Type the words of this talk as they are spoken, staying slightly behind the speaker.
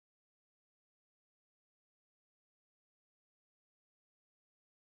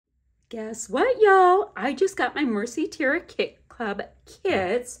Guess what, y'all? I just got my Mercy Tiara Kit Club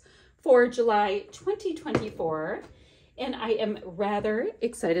kits for July 2024, and I am rather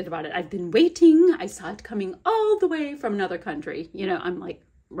excited about it. I've been waiting. I saw it coming all the way from another country. You know, I'm like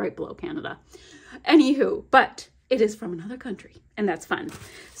right below Canada. Anywho, but it is from another country, and that's fun.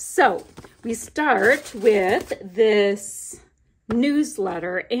 So we start with this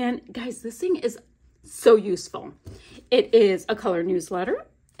newsletter, and guys, this thing is so useful. It is a color newsletter.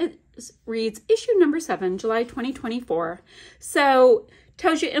 It reads issue number 7, July 2024. So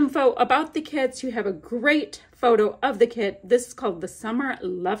tells you info about the kits. You have a great photo of the kit. This is called the Summer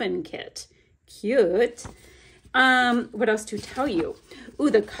Lovin' Kit. Cute. What else to tell you?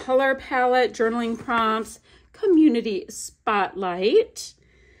 Ooh, the color palette, journaling prompts, community spotlight,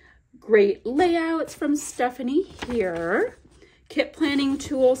 great layouts from Stephanie here, kit planning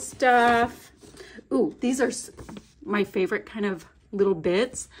tool stuff. Ooh, these are my favorite kind of little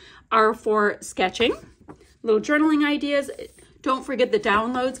bits are for sketching, little journaling ideas. Don't forget the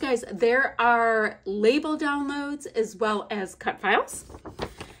downloads, guys. There are label downloads as well as cut files.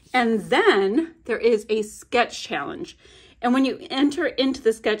 And then there is a sketch challenge. And when you enter into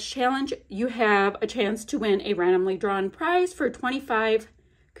the sketch challenge, you have a chance to win a randomly drawn prize for a $25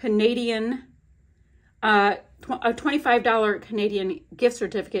 Canadian gift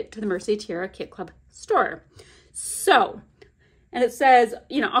certificate to the Mercy Tiara Kit Club store. So, and it says,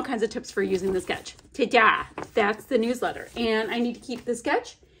 you know, all kinds of tips for using the sketch. Ta-da! That's the newsletter. And I need to keep the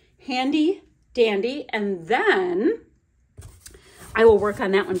sketch handy dandy, and then I will work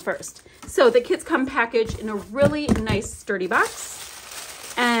on that one first. So the kits come packaged in a really nice sturdy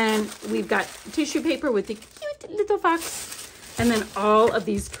box, and we've got tissue paper with the cute little fox, and then all of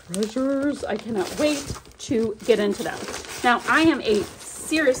these treasures. I cannot wait to get into them. Now, I am a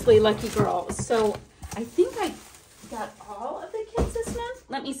seriously lucky girl, so I think I got all of the kits this month.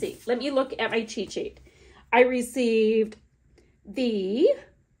 Let me see. Let me look at my cheat sheet. I received the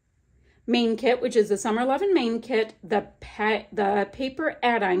main kit, which is the Summer Lovin' main kit, the paper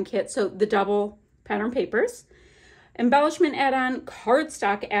add-on kit, so the double pattern papers, embellishment add-on,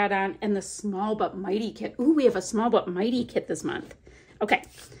 cardstock add-on, and the small but mighty kit. Ooh, we have a small but mighty kit this month. Okay,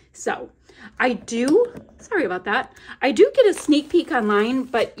 so I do, sorry about that. I do get a sneak peek online,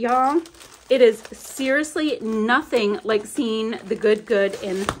 but y'all, it is seriously nothing like seeing the good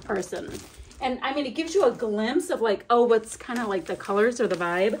in person. And I mean, it gives you a glimpse of like, oh, what's kind of like the colors or the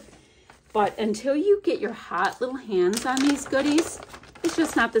vibe. But until you get your hot little hands on these goodies, it's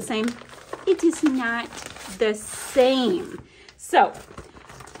just not the same. It is not the same. So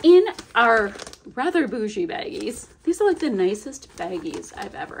in our rather bougie baggies, these are like the nicest baggies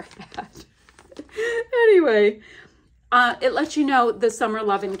I've ever had. Anyway, it lets you know the Summer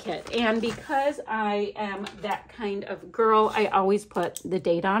Lovin' kit. And because I am that kind of girl, I always put the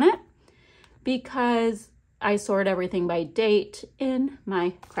date on it because I sort everything by date in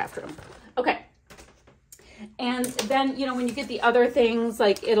my craft room. Okay. And then, you know, when you get the other things,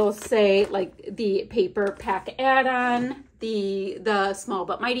 like it'll say like the paper pack add-on, the small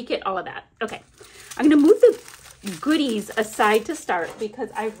but mighty kit, all of that. Okay. I'm going to move the goodies aside to start because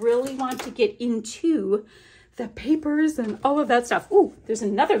I really want to get into the papers and all of that stuff. Ooh, there's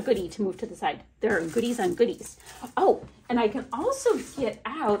another goodie to move to the side. There are goodies on goodies. Oh, and I can also get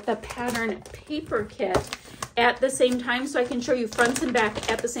out the pattern paper kit at the same time, so I can show you fronts and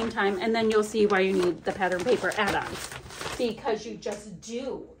back at the same time, and then you'll see why you need the pattern paper add-ons, because you just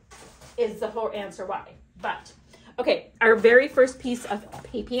do is the whole answer why. But okay, our very first piece of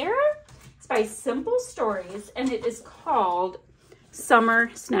paper is by Simple Stories, and it is called Summer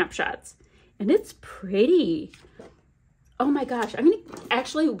Snapshots. And it's pretty. Oh my gosh, I'm gonna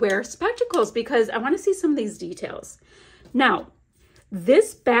actually wear spectacles because I wanna see some of these details. Now,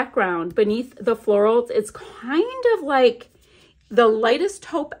 this background beneath the florals, it's kind of like the lightest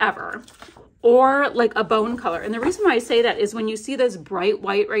taupe ever, or like a bone color. And the reason why I say that is when you see this bright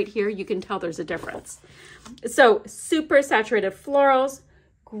white right here, you can tell there's a difference. So super saturated florals,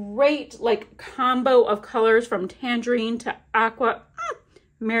 great like combo of colors from tangerine to aqua,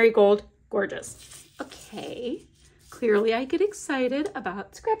 marigold. Gorgeous. Okay, clearly I get excited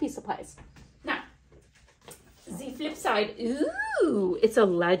about scrappy supplies. Now, the flip side, ooh, it's a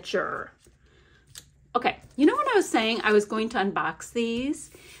ledger. Okay, you know when I was saying I was going to unbox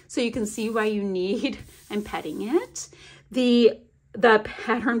these so you can see why you need, I'm petting it, the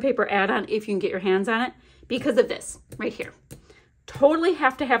pattern paper add-on if you can get your hands on it, because of this right here. Totally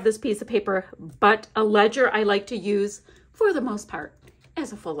have to have this piece of paper, but a ledger I like to use for the most part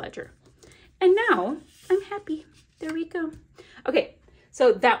as a full ledger. And now I'm happy. There we go. Okay,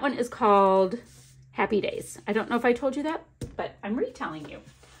 so that one is called Happy Days. I don't know if I told you that, but I'm retelling you.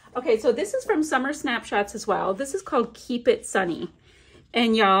 Okay, so this is from Summer Snapshots as well. This is called Keep It Sunny.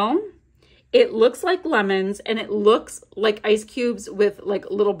 And y'all, it looks like lemons and it looks like ice cubes with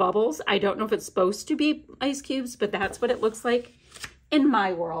like little bubbles. I don't know if it's supposed to be ice cubes, but that's what it looks like in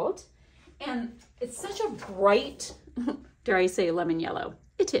my world. And it's such a bright, dare I say, lemon yellow.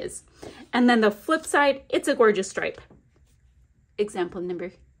 It is. And then the flip side, it's a gorgeous stripe. Example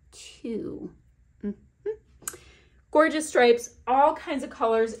number 2. Gorgeous stripes, all kinds of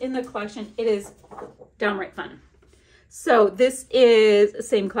colors in the collection. It is downright fun. So this is the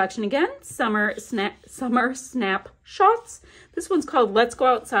same collection again, Summer Snapshots. This one's called Let's Go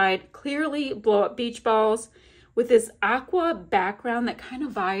Outside, clearly blow up beach balls with this aqua background that kind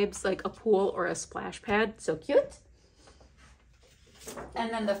of vibes like a pool or a splash pad. So cute. And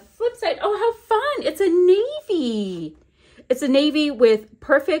then the flip side, oh, how fun. It's a navy. It's a navy with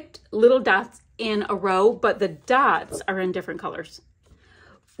perfect little dots in a row, but the dots are in different colors.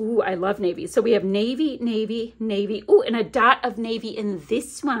 Ooh, I love navy. So we have navy, navy, navy. Ooh, and a dot of navy in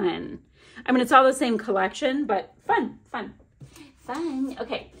this one. I mean, it's all the same collection, but fun, fun, fun.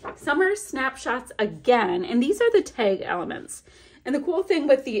 Okay, Summer Snapshots again. And these are the tag elements. And the cool thing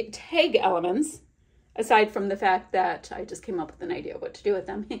with the tag elements, aside from the fact that I just came up with an idea of what to do with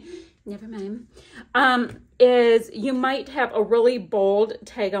them, never mind, is you might have a really bold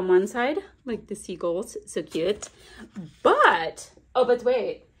tag on one side, like the seagulls, so cute. But, oh, but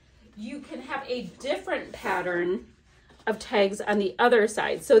wait, you can have a different pattern of tags on the other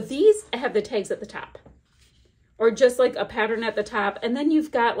side. So these have the tags at the top, or just like a pattern at the top. And then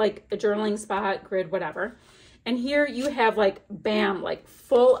you've got like a journaling spot, grid, whatever. And here you have like, bam, like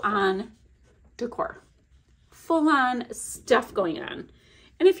full on decor, full on stuff going on.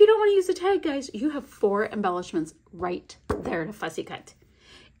 And if you don't want to use a tag, guys, you have 4 embellishments right there to fussy cut.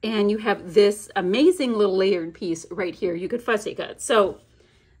 And you have this amazing little layered piece right here you could fussy cut. So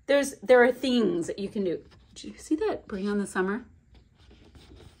there are things that you can do. Did you see that? Bring on the summer.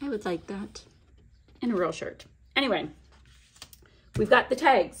 I would like that in a real shirt. Anyway, we've got the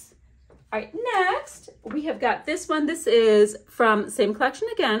tags. All right, next we have got this one. This is from the same collection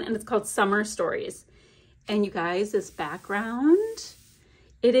again, and it's called Summer Stories. And you guys, this background,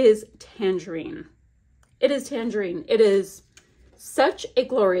 it is tangerine. It is tangerine. It is such a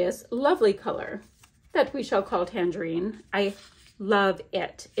glorious, lovely color that we shall call tangerine. I love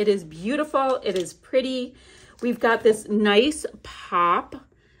it. It is beautiful. It is pretty. We've got this nice pop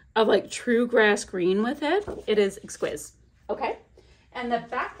of like true grass green with it. It is exquisite. Okay. And the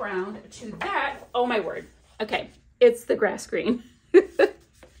background to that, oh my word. Okay. It's the grass green.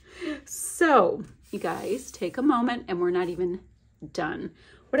 So you guys take a moment, and we're not even done.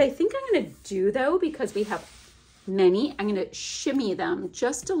 What I think I'm going to do though, because we have many, I'm going to shimmy them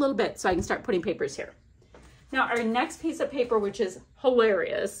just a little bit so I can start putting papers here. Now our next piece of paper, which is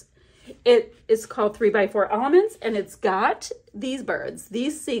hilarious, it is called 3x4 Elements, and it's got these birds,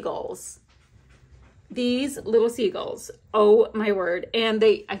 these seagulls, these little seagulls. Oh my word. And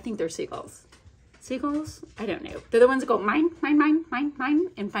I think they're seagulls. Seagulls? I don't know. They're the ones that go mine, mine, mine, mine, mine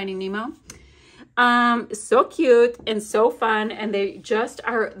in Finding Nemo. So cute and so fun, and they just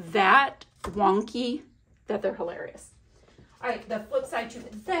are that wonky that they're hilarious. All right, the flip side to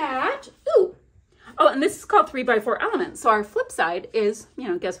that, ooh. Oh, and this is called 3x4 Elements. So our flip side is, you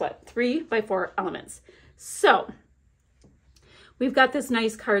know, guess what? 3x4 Elements. So we've got this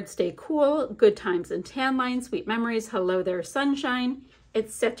nice card, Stay Cool, Good Times and Tan Line, Sweet Memories, Hello There Sunshine,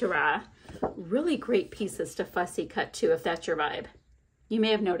 etc. Really great pieces to fussy cut too, if that's your vibe. You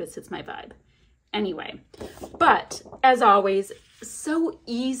may have noticed it's my vibe. Anyway, but as always, so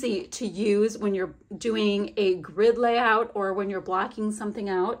easy to use when you're doing a grid layout or when you're blocking something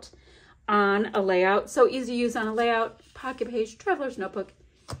out on a layout. So easy to use on a layout, pocket page, traveler's notebook,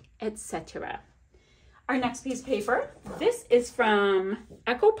 etc. Our next piece of paper, this is from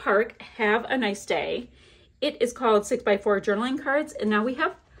Echo Park, Have a Nice Day. It is called 6x4 Journaling Cards. And now we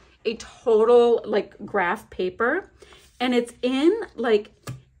have a total like graph paper, and it's in like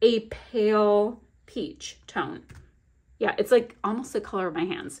a pale peach tone. Yeah, it's like almost the color of my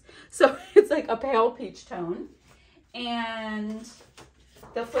hands. So it's like a pale peach tone. And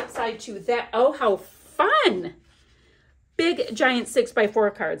the flip side to that, oh, how fun. Big giant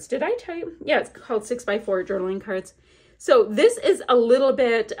 6x4 cards. Did I tell you? Yeah, it's called 6x4 journaling cards. So this is a little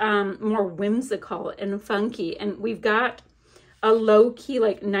bit more whimsical and funky. And we've got a low-key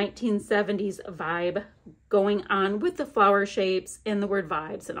like 1970s vibe going on with the flower shapes and the word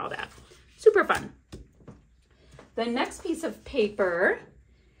vibes and all that. Super fun. The next piece of paper,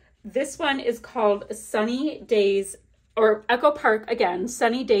 this one is called Sunny Days, or Echo Park again,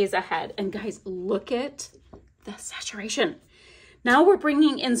 Sunny Days Ahead. And guys, look at the saturation. Now we're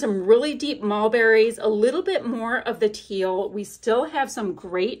bringing in some really deep mulberries, a little bit more of the teal. We still have some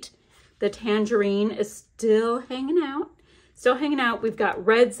great, the tangerine is still hanging out. Still hanging out. We've got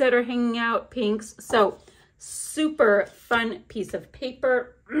reds that are hanging out, pinks. So super fun piece of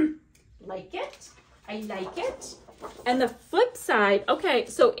paper. Like it. I like it. And the flip side, okay,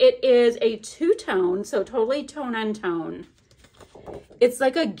 so it is a two-tone, so totally tone on tone. It's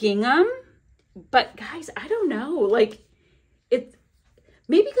like a gingham, but guys, I don't know. Like, it's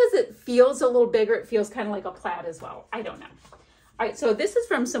maybe because it feels a little bigger, it feels kind of like a plaid as well. I don't know. All right, so this is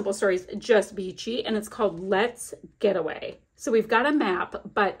from Simple Stories, Just Beachy, and it's called Let's Get Away. So we've got a map,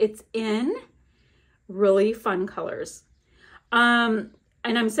 but it's in really fun colors.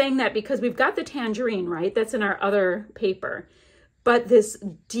 And I'm saying that because we've got the tangerine, right? That's in our other paper. But this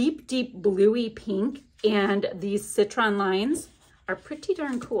deep, deep bluey pink and these citron lines are pretty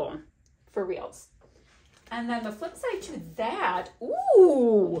darn cool for reals. And then the flip side to that,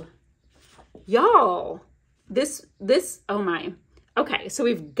 ooh, y'all, this, oh my. Okay, so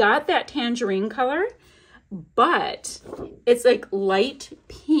we've got that tangerine color, but it's like light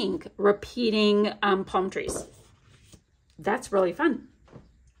pink repeating palm trees. That's really fun.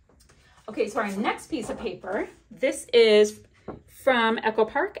 Okay, so our next piece of paper, this is from Echo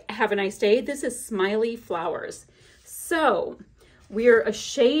Park, Have a Nice Day. This is Smiley Flowers. So we're a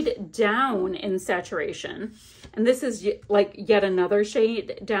shade down in saturation, and this is like yet another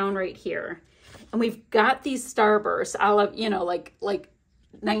shade down right here. And we've got these starbursts, olive, you know, like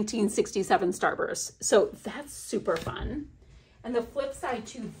 1967 starbursts. So that's super fun. And the flip side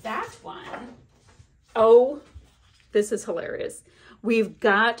to that one, oh, this is hilarious. We've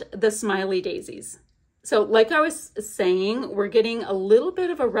got the Smiley Daisies. So like I was saying, we're getting a little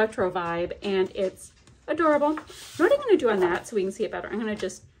bit of a retro vibe, and it's adorable. You know what I'm going to do on that so we can see it better? I'm going to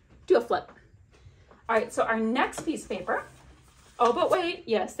just do a flip. All right, so our next piece of paper. Oh, but wait,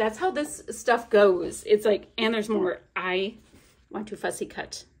 yes, that's how this stuff goes. It's like, and there's more. I want to fussy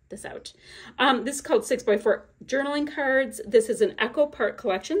cut this out. This is called 6x4 journaling cards. This is an Echo Park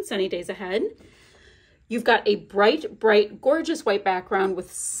collection, Sunny Days Ahead. You've got a bright, bright, gorgeous white background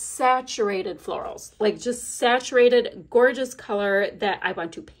with saturated florals, like just saturated, gorgeous color that I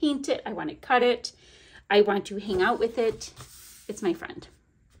want to paint it. I want to cut it. I want to hang out with it. It's my friend.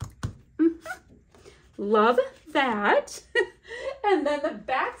 Love that. And then the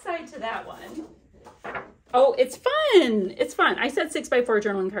back side to that one. Oh, it's fun. It's fun. I said 6x4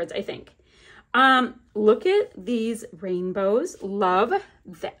 journaling cards, I think. Look at these rainbows. Love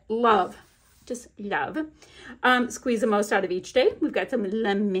that. Love. Just love. Squeeze the most out of each day. We've got some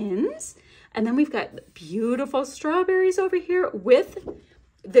lemons. And then we've got beautiful strawberries over here with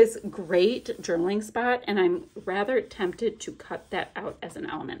this great journaling spot. And I'm rather tempted to cut that out as an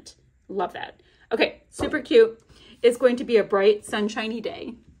element. Love that. Okay, super cute. It's going to be a bright, sunshiny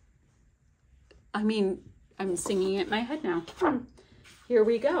day. I mean, I'm singing it in my head now. Here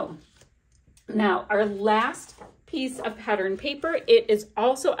we go. Now, our last piece of pattern paper, it is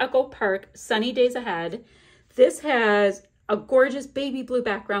also Echo Park, Sunny Days Ahead. This has a gorgeous baby blue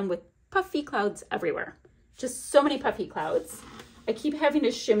background with puffy clouds everywhere. Just so many puffy clouds. I keep having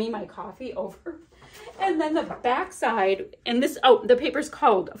to shimmy my coffee over. And then the back side, and this, oh, the paper's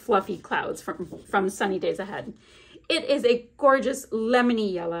called Fluffy Clouds from Sunny Days Ahead. It is a gorgeous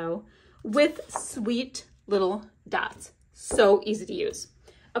lemony yellow with sweet little dots. So easy to use.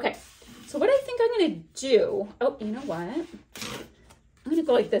 Okay, so what I think I'm gonna do, oh, you know what? I'm gonna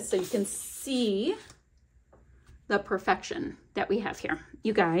go like this so you can see the perfection that we have here.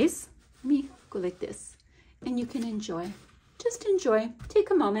 You guys, let me go like this and you can enjoy. Just enjoy, take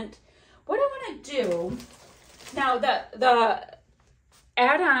a moment. What I wanna do, now the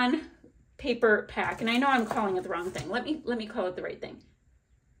add-on paper pack, and I know I'm calling it the wrong thing. Let me call it the right thing.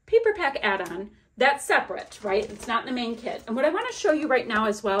 Paper pack add-on, that's separate, right? It's not in the main kit. And what I want to show you right now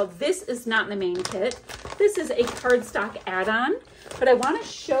as well, this is not in the main kit. This is a cardstock add-on, but I want to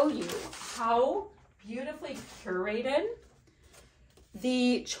show you how beautifully curated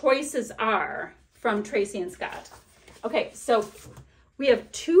the choices are from Tracy and Scott. Okay, so we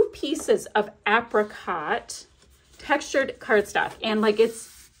have 2 pieces of apricot textured cardstock, and like it's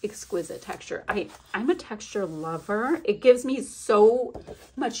exquisite texture. I'm a texture lover. It gives me so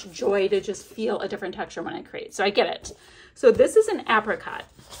much joy to just feel a different texture when I create. So I get it. So this is an apricot.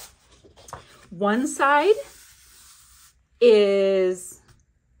 One side is,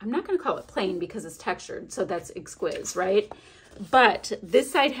 I'm not going to call it plain because it's textured. So that's exquisite, right? But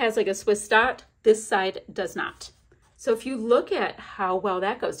this side has like a Swiss dot. This side does not. So if you look at how well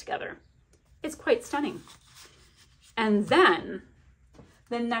that goes together, it's quite stunning. And then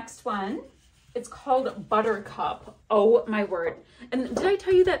the next one It's called Buttercup. Oh my word. And did I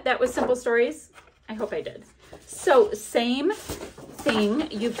tell you that that was Simple Stories? I hope I did. So same thing.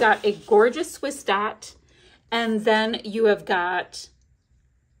 You've got a gorgeous Swiss dot, and then you have got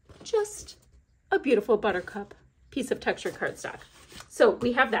just a beautiful Buttercup piece of textured cardstock. So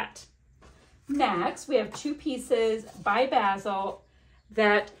we have that. Next, we have 2 pieces by Basil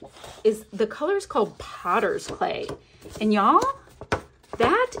that is, the color is called Potter's Clay. And y'all,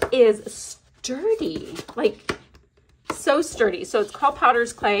 that is sturdy, like so sturdy. So it's called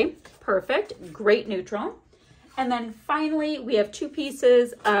Potter's Clay. Perfect, great neutral. And then finally, we have 2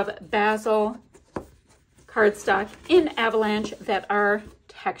 pieces of Basil cardstock in Avalanche that are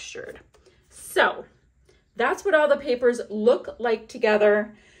textured. So that's what all the papers look like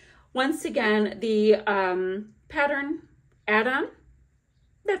together. Once again, the pattern add-on,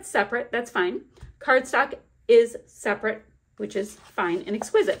 that's separate, that's fine. Cardstock is separate, which is fine and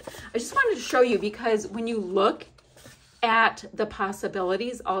exquisite. I just wanted to show you because when you look at the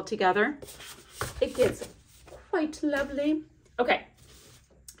possibilities all together, it gets quite lovely. Okay,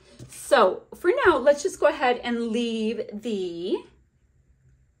 so for now, let's just go ahead and leave the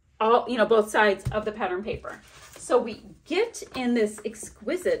both sides of the pattern paper. So we get in this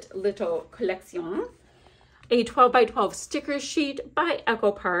exquisite little collection, a 12 by 12 sticker sheet by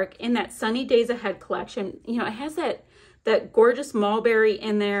Echo Park in that Sunny Days Ahead collection. You know, it has that gorgeous mulberry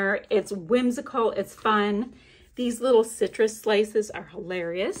in there. It's whimsical, it's fun. These little citrus slices are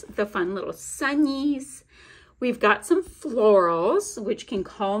hilarious. The fun little sunnies. We've got some florals, which can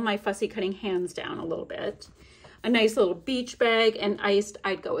calm my fussy cutting hands down a little bit. A nice little beach bag and iced,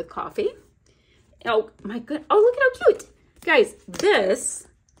 I'd go with coffee. Oh my good, oh look at how cute. Guys, this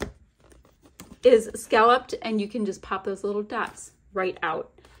is scalloped and you can just pop those little dots right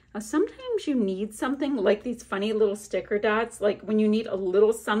out. Now sometimes you need something like these funny little sticker dots, like when you need a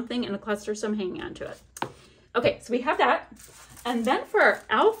little something and a cluster some hanging onto it. Okay, so we have that. And then for our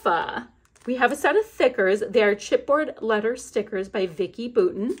alpha, we have a set of thickers. They are chipboard letter stickers by Vicky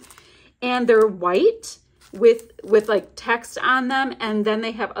Booten. And they're white with like text on them, and then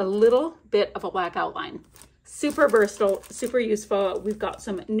they have a little bit of a black outline. Super versatile, super useful. We've got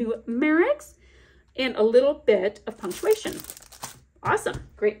some numerics and a little bit of punctuation. Awesome,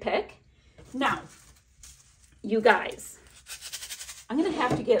 great pick. Now, you guys, I'm gonna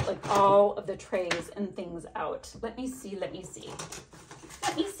have to get like all of the trays and things out. Let me see.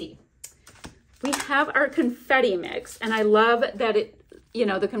 We have our confetti mix, and I love that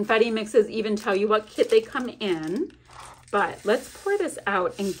the confetti mixes even tell you what kit they come in. But let's pour this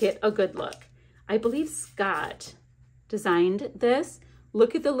out and get a good look. I believe Scott designed this.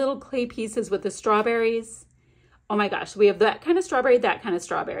 Look at the little clay pieces with the strawberries. Oh my gosh, we have that kind of strawberry,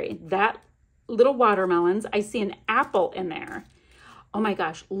 that little watermelons. I see an apple in there. Oh my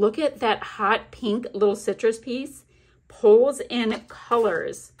gosh, look at that hot pink little citrus piece. Pulls in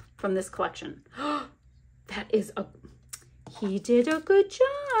colors from this collection. He did a good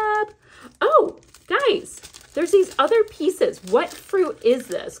job. Oh, guys, there's these other pieces. What fruit is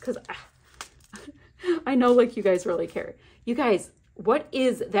this? Because I know like you guys really care. You guys, what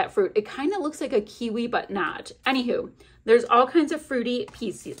is that fruit? It kind of looks like a kiwi, but not. Anywho, there's all kinds of fruity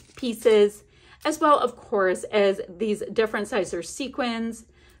pieces, as well, of course, as these different sizes sequins.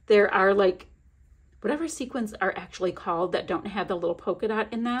 There are like, whatever sequins are actually called that don't have the little polka dot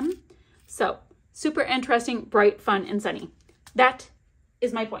in them. So, super interesting, bright, fun, and sunny. That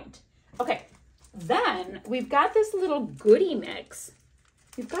is my point. Okay, then we've got this little goodie mix.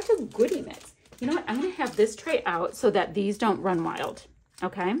 You know what? I'm going to have this tray out so that these don't run wild.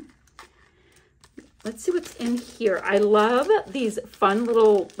 Okay. Let's see what's in here. I love these fun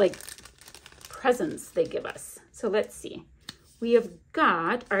little like presents they give us. So let's see. We have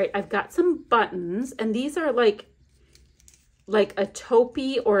got, all right, I've got some buttons, and these are like a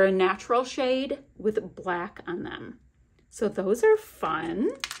taupey or a natural shade with black on them. So those are fun.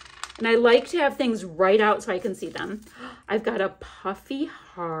 And I like to have things right out so I can see them. I've got a puffy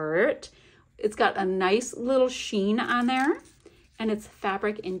heart. It's got a nice little sheen on there, and it's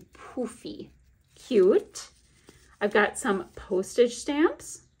fabric and poofy. Cute. I've got some postage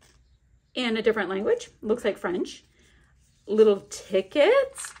stamps in a different language. Looks like French. Little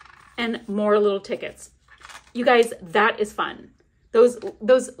tickets and more little tickets. You guys, that is fun. Those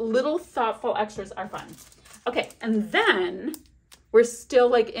little thoughtful extras are fun. Okay, and then we're still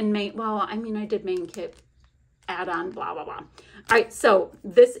like in main, well, I mean, I did main kit add-on, blah, blah, blah. All right, so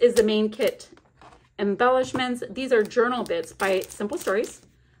this is the main kit embellishments. These are journal bits by Simple Stories.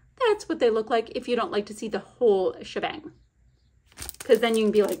 That's what they look like if you don't like to see the whole shebang. Because then you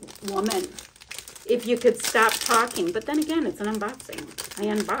can be like, woman, if you could stop talking. But then again, it's an unboxing.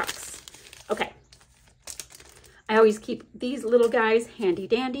 I unbox. Okay, always keep these little guys handy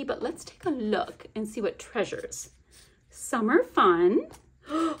dandy, but let's take a look and see what treasures. Summer fun.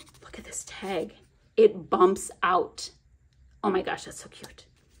 Look at this tag. It bumps out. Oh my gosh, that's so cute.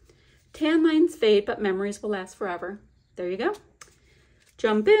 Tan lines fade, but memories will last forever. There you go.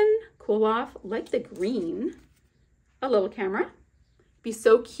 Jump in, cool off, like the green. A little camera. Be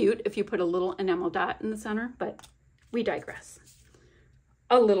so cute if you put a little enamel dot in the center, but we digress.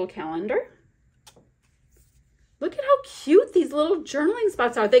 A little calendar. Look at how cute these little journaling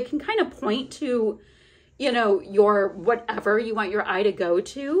spots are. They can kind of point to, you know, your whatever you want your eye to go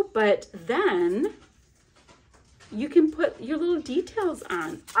to, but then you can put your little details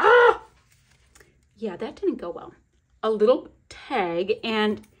on. Ah! Yeah, that didn't go well. A little tag,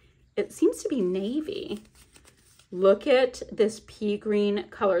 and it seems to be navy. Look at this pea green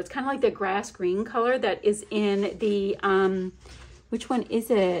color. It's kind of like the grass green color that is in the, which one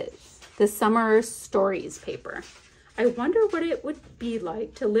is it? The Summer Stories paper. I wonder what it would be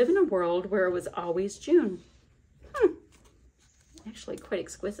like to live in a world where it was always June. Actually quite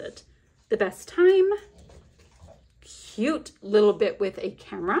exquisite. The best time. Cute little bit with a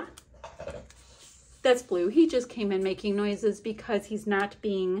camera. That's Blue. He just came in making noises because he's not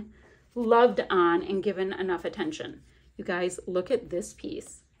being loved on and given enough attention. You guys, look at this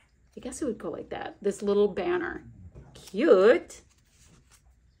piece. I guess it would go like that. This little banner. Cute.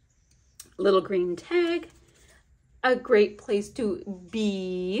 Little green tag. A great place to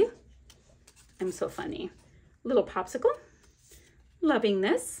be. I'm so funny. Little popsicle. Loving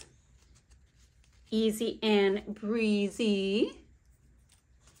this. Easy and breezy.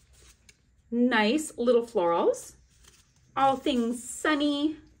 Nice little florals. All things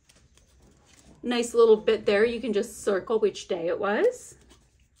sunny. Nice little bit there. You can just circle which day it was.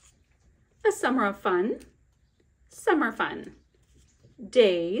 A summer of fun. Summer fun.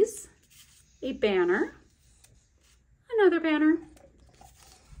 Days. A banner. Another banner.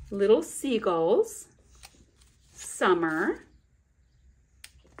 Little seagulls. Summer.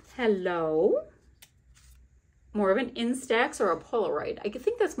 Hello. More of an Instax or a Polaroid. I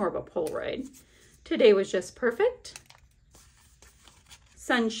think that's more of a Polaroid. Today was just perfect.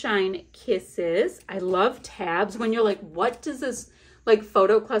 Sunshine kisses. I love tabs. When you're like, what does this like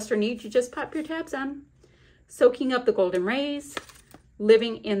photo cluster need? You just pop your tabs on. Soaking up the golden rays.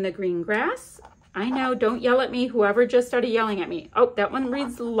 Living in the green grass. I know, don't yell at me. Whoever just started yelling at me. Oh, that one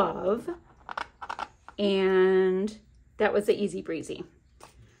reads love. And that was the easy breezy.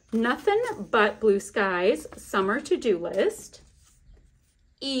 Nothing but blue skies. Summer to-do list.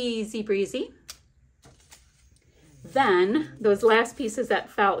 Easy breezy. Then those last pieces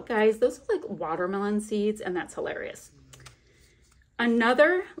that felt, guys, those are like watermelon seeds, and that's hilarious.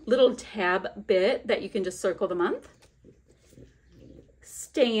 Another little tab bit that you can just circle the month.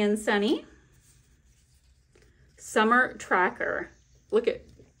 Staying sunny. Summer tracker. Look at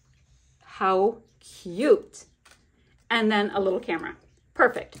how cute. And then a little camera.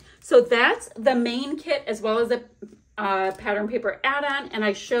 Perfect. So that's the main kit as well as the pattern paper add-on, and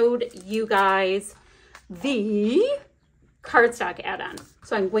I showed you guys the cardstock add-on.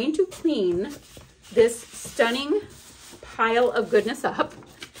 So I'm going to clean this stunning pile of goodness up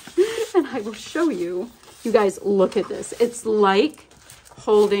and I will show you. You guys, look at this. It's like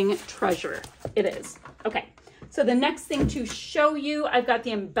holding treasure. It is. Okay, so the next thing to show you, I've got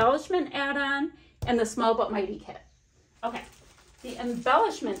the embellishment add-on and the small but mighty kit. Okay, the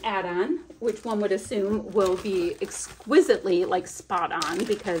embellishment add-on, which one would assume will be exquisitely like spot on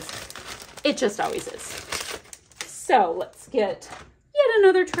because it just always is. So let's get yet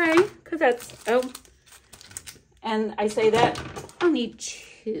another tray because that's, oh, and I say that I'll need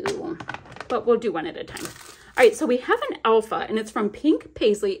two, but we'll do one at a time. All right, so we have an alpha and it's from Pink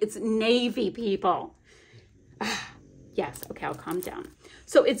Paisley. It's navy, people. Yes, okay, I'll calm down.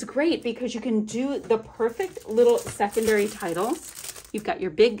 So it's great because you can do the perfect little secondary titles. You've got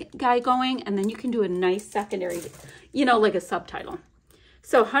your big guy going and then you can do a nice secondary, you know, like a subtitle.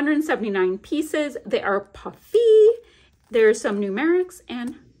 So 179 pieces. They are puffy. There's some numerics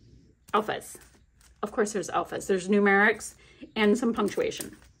and alphas. Of course, there's alphas. There's numerics and some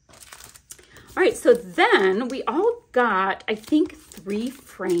punctuation. All right, so then we all got, I think, 3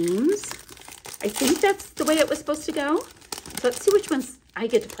 frames. I think that's the way it was supposed to go. So let's see which ones I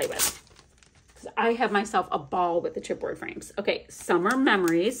get to play with. Because I have myself a ball with the chipboard frames. Okay, Summer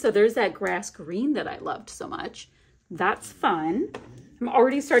Memories. So there's that grass green that I loved so much. That's fun. I'm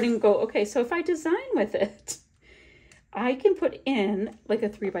already starting to go, okay, so if I design with it, I can put in like a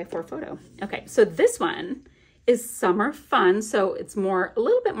 3x4 photo. Okay, so this one is Summer Fun. So it's more, a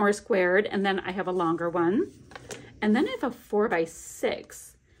little bit more squared. And then I have a longer one. And then I have a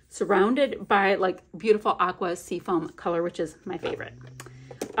 4x6. So surrounded by like beautiful aqua seafoam color, which is my favorite.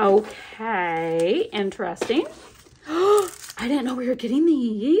 Okay, interesting. I didn't know we were getting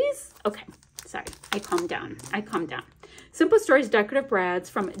these. Okay, sorry, I calmed down. Simple Stories decorative brads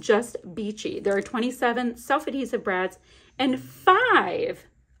from Just Beachy. There are 27 self-adhesive brads and 5,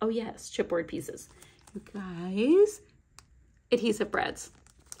 oh yes, chipboard pieces. You guys, adhesive brads.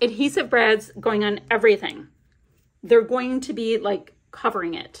 Adhesive brads going on everything. They're going to be like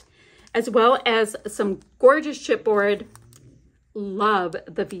covering it, as well as some gorgeous chipboard. Love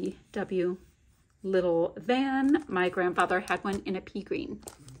the VW little van. My grandfather had one in a pea green.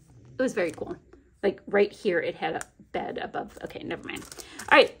 It was very cool. Like right here, it had a bed above. Okay, never mind.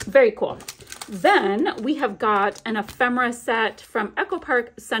 All right, very cool. Then we have got an ephemera set from Echo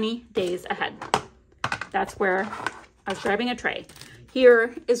Park, Sunny Days Ahead. That's where I was grabbing a tray.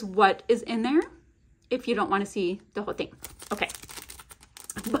 Here is what is in there if you don't want to see the whole thing. Okay,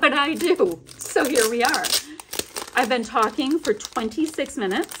 but I do. So here we are. I've been talking for 26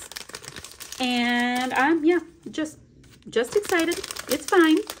 minutes and I'm, yeah, just excited. It's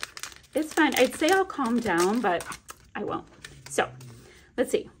fine. It's fine. I'd say I'll calm down, but I won't. So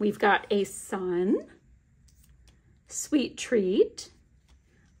let's see. We've got a sun, sweet treat,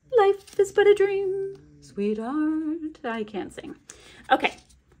 life is but a dream, sweetheart. I can't sing. Okay.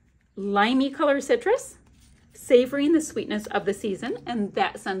 Limey color citrus, savoring the sweetness of the season. And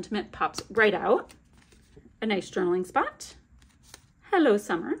that sentiment pops right out. A nice journaling spot. Hello,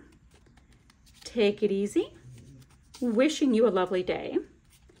 summer. Take it easy. Wishing you a lovely day.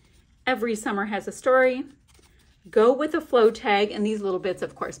 Every summer has a story. Go with the flow tag, and these little bits,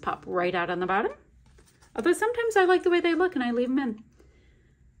 of course, pop right out on the bottom. Although sometimes I like the way they look and I leave them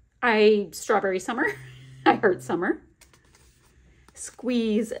in. Strawberry summer. I heard summer.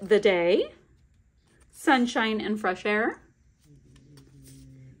 Squeeze the day. Sunshine and fresh air.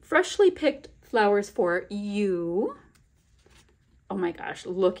 Freshly picked flowers for you. Oh my gosh,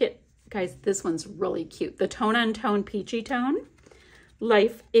 look at, guys, this one's really cute. The tone on tone peachy tone.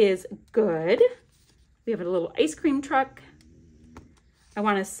 Life is good. We have a little ice cream truck. I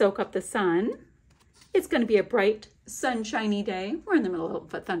want to soak up the sun. It's going to be a bright, sunshiny day. We're in the middle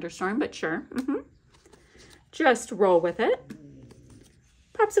of a thunderstorm, but sure. Just roll with it.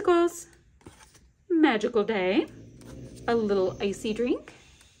 Popsicles. Magical day. A little icy drink.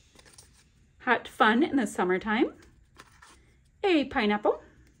 Hot fun in the summertime. A pineapple.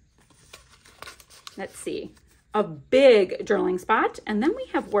 Let's see. A big journaling spot. And then we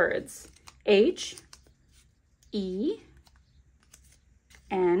have words. H, E,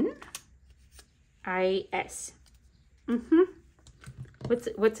 N, I, S.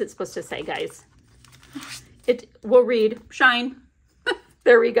 What's it supposed to say, guys? It will read shine.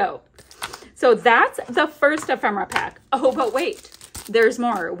 There we go. So that's the first ephemera pack. Oh, but wait. There's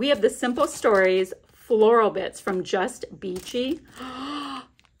more. We have the Simple Stories floral bits from Just Beachy.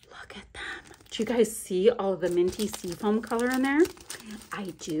 Look at them. Do you guys see all of the minty seafoam color in there?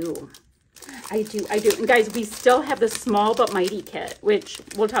 I do. And guys, we still have the Small But Mighty kit, which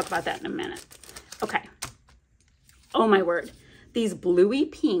we'll talk about that in a minute. Okay. Oh my word. These bluey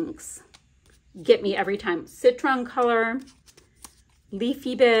pinks get me every time. Citron color,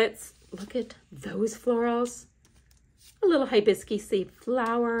 leafy bits. Look at those florals. A little hibiscus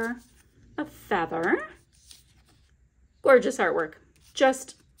flower, a feather. Gorgeous artwork.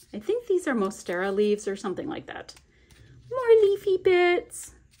 Just, I think these are Monstera leaves or something like that. More leafy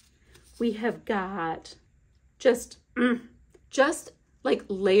bits. We have got just like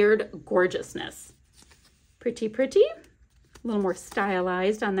layered gorgeousness. Pretty, pretty. A little more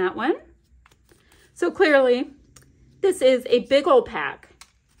stylized on that one. So clearly, this is a big old pack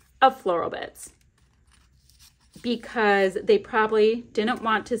of floral bits, because they probably didn't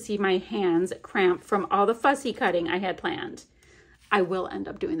want to see my hands cramp from all the fussy cutting I had planned. I will end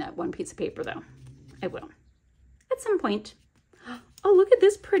up doing that one piece of paper though. I will. At some point. Oh, look at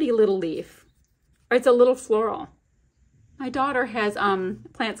this pretty little leaf. Or it's a little floral. My daughter has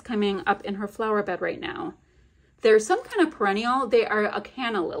plants coming up in her flower bed right now. They're some kind of perennial. They are a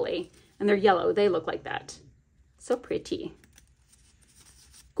canna lily and they're yellow. They look like that. So pretty.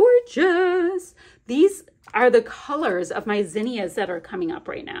 Gorgeous. These are the colors of my zinnias that are coming up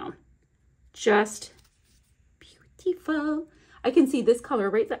right now. Just beautiful. I can see this color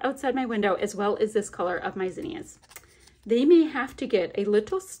right outside my window, as well as this color of my zinnias. They may have to get a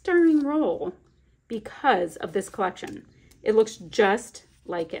little starring role because of this collection. It looks just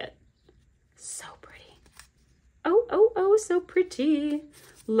like it. So pretty. Oh, oh, oh, so pretty.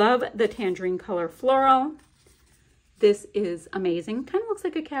 Love the tangerine color floral. This is amazing. Kind of looks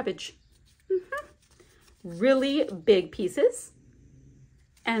like a cabbage. Really big pieces.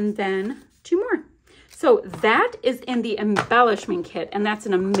 and then 2 more. So that is in the embellishment kit, and that's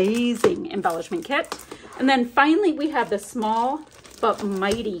an amazing embellishment kit. And then finally, we have the small but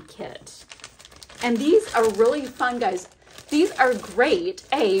mighty kit. And these are really fun, guys. These are great.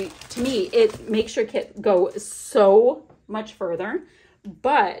 To me, it makes your kit go so much further,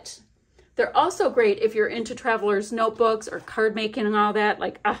 but they're also great if you're into traveler's notebooks or card making and all that.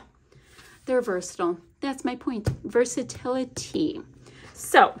 Like, they're versatile. That's my point, versatility.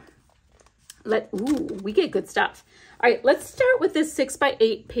 So, we get good stuff. All right, let's start with this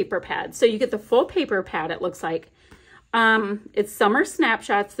 6x8 paper pad. So you get the full paper pad, it looks like. It's summer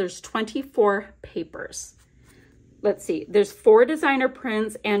snapshots. There's 24 papers. Let's see. There's 4 designer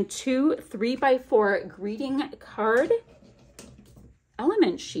prints and 2 3x4 greeting card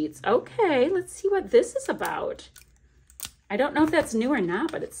element sheets. Okay, let's see what this is about. I don't know if that's new or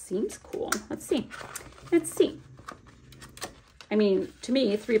not, but it seems cool. Let's see. Let's see. I mean, to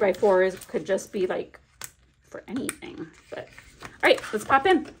me, 3x4s could just be like for anything, but all right, let's pop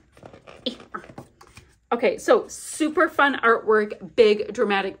in. Okay, so super fun artwork, big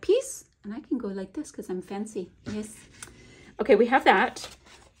dramatic piece. And I can go like this because I'm fancy. Yes. Okay, we have that.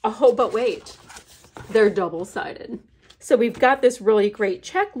 Oh, but wait, they're double-sided. So we've got this really great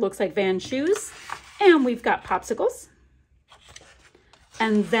check, looks like Van shoes. And we've got popsicles.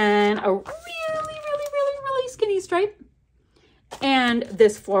 And then a really skinny stripe. And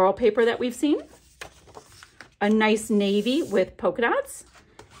this floral paper that we've seen. A nice navy with polka dots.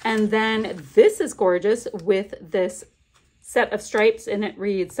 And then this is gorgeous with this set of stripes, and it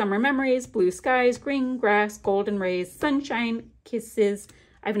reads Summer Memories, Blue Skies, Green Grass, Golden Rays, Sunshine, Kisses.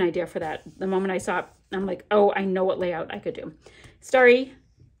 I have an idea for that. The moment I saw it, I'm like, oh, I know what layout I could do. Starry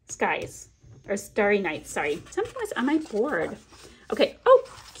Skies, or Starry Nights, sorry. Something was on my board. Okay, oh,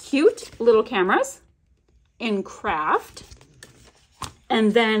 cute little cameras in craft.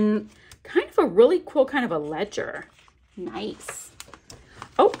 And then kind of a really cool kind of a ledger. Nice.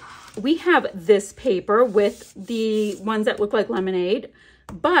 Oh, we have this paper with the ones that look like lemonade,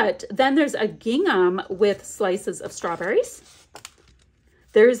 but then there's a gingham with slices of strawberries.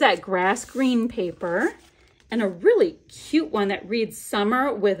 There's that grass green paper and a really cute one that reads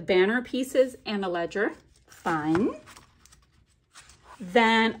Summer with banner pieces and a ledger. Fun.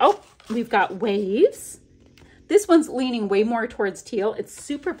 Then, oh, we've got waves. This one's leaning way more towards teal. It's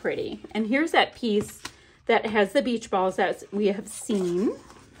super pretty. And here's that piece that has the beach balls that we have seen.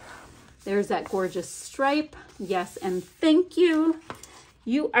 There's that gorgeous stripe. Yes, and thank you.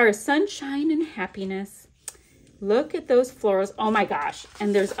 You are sunshine and happiness. Look at those florals. Oh my gosh.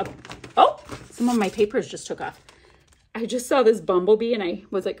 And there's a, oh, some of my papers just took off. I just saw this bumblebee and I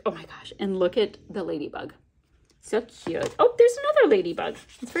was like, oh my gosh. And look at the ladybug. So cute. Oh, there's another ladybug.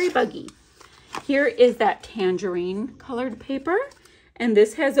 It's very buggy. Here is that tangerine colored paper. And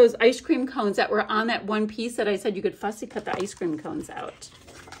this has those ice cream cones that were on that one piece that I said you could fussy cut the ice cream cones out.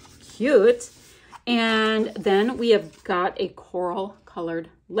 Cute. And then we have got a coral colored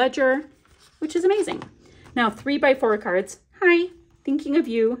ledger, which is amazing. Now 3x4 cards. Hi, thinking of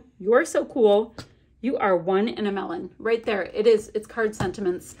you. You're so cool. You are one in a melon. Right there. It is. It's card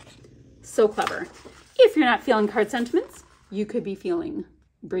sentiments. So clever. If you're not feeling card sentiments, you could be feeling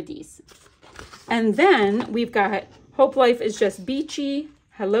birdies. And then we've got Hope Life is Just Beachy.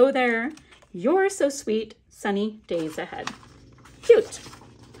 Hello there. You're so sweet. Sunny days ahead. Cute.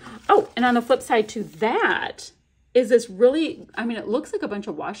 Oh, and on the flip side to that is this really, I mean, it looks like a bunch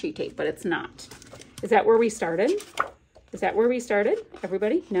of washi tape, but it's not. Is that where we started? Is that where we started?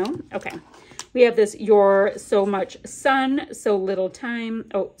 Everybody? No? Okay. We have this, You're so much sun, so little time.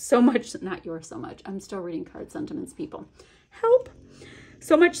 Oh, so much, not you're so much. I'm still reading card sentiments, people. Help.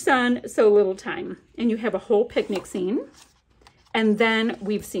 So much sun, so little time. And you have a whole picnic scene. And then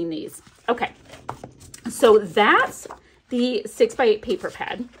we've seen these. Okay. So that's the 6x8 paper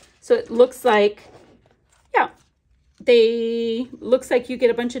pad. So it looks like, yeah, looks like you get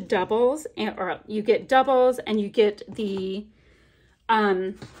a bunch of doubles, or you get doubles and you get the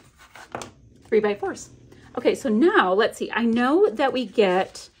 3x4s. Okay, so now let's see. I know that we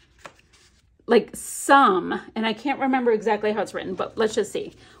get like some, and I can't remember exactly how it's written, but let's just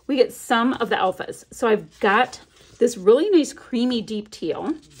see. We get some of the alphas. So I've got this really nice creamy deep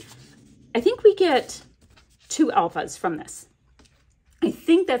teal. I think we get 2 alphas from this. I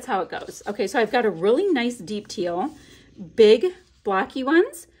think that's how it goes. Okay, so I've got a really nice deep teal, big blocky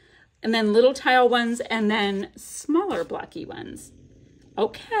ones, and then little tile ones, and then smaller blocky ones.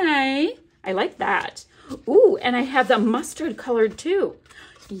 Okay, I like that. Ooh, and I have the mustard colored too.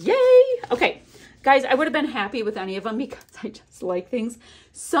 Yay! Okay, guys, I would have been happy with any of them because I just like things.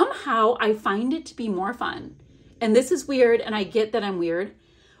 Somehow I find it to be more fun. And this is weird, and I get that I'm weird,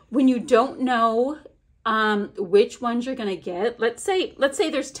 when you don't know which ones you're gonna get, let's say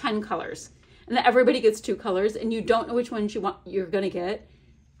there's 10 colors and that everybody gets 2 colors and you don't know which ones you're gonna get,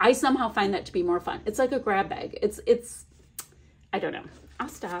 I somehow find that to be more fun. It's like a grab bag. It's I don't know. I'll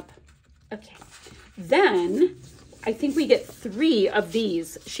stop. Okay. Then I think we get 3 of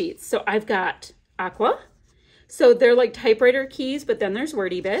these sheets. So I've got aqua. So they're like typewriter keys, but then there's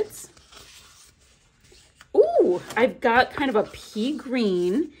wordy bits. Ooh, I've got kind of a pea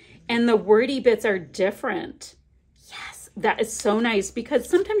green and the wordy bits are different. Yes, that is so nice because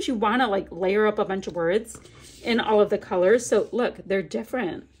sometimes you want to like layer up a bunch of words in all of the colors. So look, they're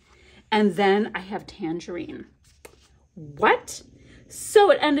different. And then I have tangerine. What?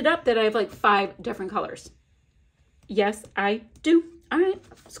 So it ended up that I have like 5 different colors. Yes, I do. All right,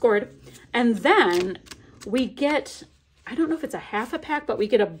 scored. And then we get, I don't know if it's a half a pack, but we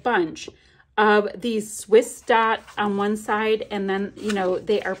get a bunch of these Swiss dot on one side, and then, you know,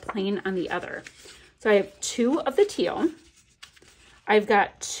 they are plain on the other. So I have 2 of the teal. I've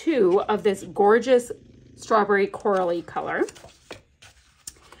got 2 of this gorgeous strawberry corally color.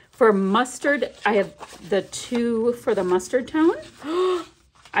 For mustard, I have the 2 for the mustard tone.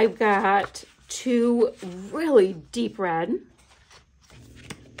 I've got 2 really deep red.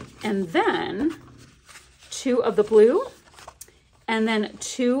 And then 2 of the blue. And then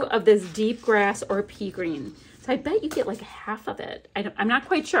 2 of this deep grass or pea green. So I bet you get like half of it. I'm not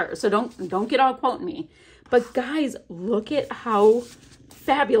quite sure, so don't get all quoting me. But guys, look at how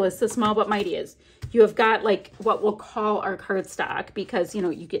fabulous the Small But Mighty is. You have got like what we'll call our cardstock because, you know,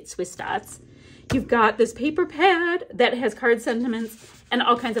 you get Swiss dots. You've got this paper pad that has card sentiments and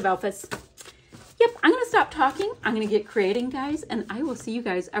all kinds of outfits. Yep, I'm going to stop talking. I'm going to get creating, guys, and I will see you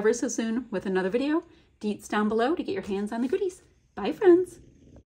guys ever so soon with another video. Deets down below to get your hands on the goodies. Bye, friends.